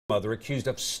Mother accused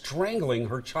of strangling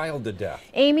her child to death.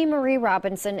 Amy Marie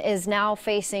Robinson is now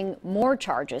facing more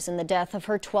charges in the death of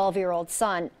her 12-year-old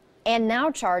son and now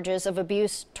charges of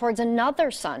abuse towards another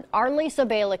son. Our Lisa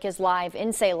Balick is live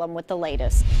in Salem with the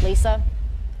latest. Lisa?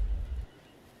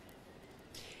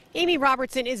 Amy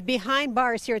Robertson is behind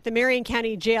bars here at the Marion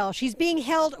County Jail. She's being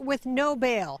held with no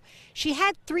bail. She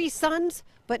had 3 sons,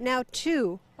 but now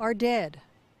 2 are dead.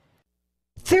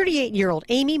 38-year-old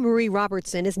Amy Marie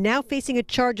Robertson is now facing a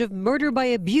charge of murder by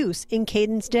abuse in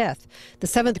Caden's death. The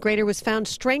 7th grader was found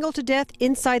strangled to death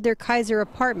inside their Keizer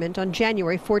apartment on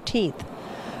January 14th.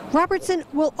 Robertson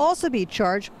will also be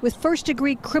charged with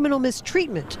first-degree criminal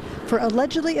mistreatment for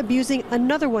allegedly abusing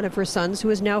another one of her sons,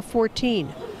 who is now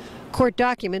 14. Court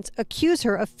documents accuse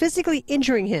her of physically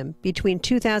injuring him between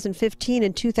 2015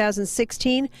 and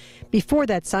 2016, before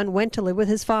that son went to live with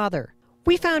his father.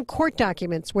 We found court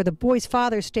documents where the boy's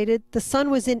father stated the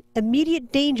son was in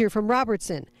immediate danger from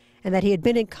Robertson and that he had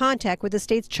been in contact with the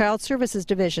state's Child Services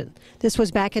Division. This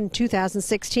was back in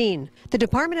 2016. The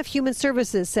Department of Human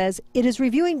Services says it is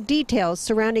reviewing details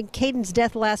surrounding Caden's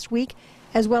death last week,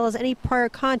 as well as any prior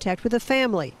contact with the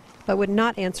family, but would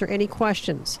not answer any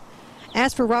questions.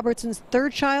 As for Robertson's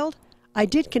 3rd child, I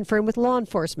did confirm with law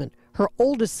enforcement her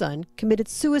oldest son committed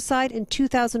suicide in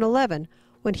 2011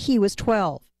 when he was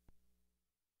 12.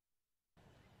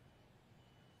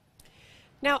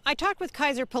 Now, I talked with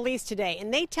Keizer Police today,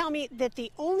 and they tell me that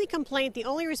the only complaint, the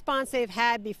only response they've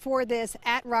had before this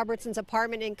at Robertson's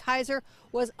apartment in Keizer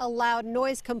was a loud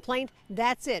noise complaint.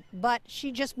 That's it. But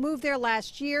she just moved there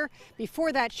last year.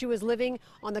 Before that, she was living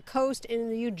on the coast in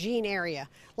the Eugene area.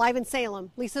 Live in Salem,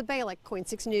 Lisa Balick, KOIN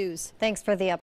 6 News. Thanks for the update.